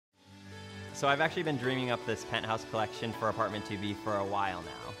So I've actually been dreaming up this Penthouse Collection for Apt2B for a while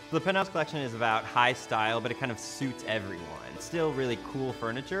now. The Penthouse Collection is about high style, but it kind of suits everyone. It's still really cool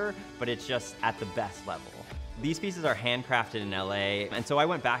furniture, but it's just at the best level. These pieces are handcrafted in LA, and so I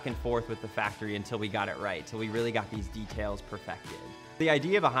went back and forth with the factory until we got it right, till we really got these details perfected. The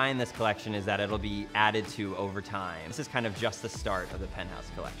idea behind this collection is that it'll be added to over time. This is kind of just the start of the Penthouse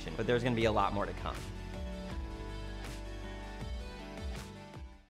Collection, but there's gonna be a lot more to come.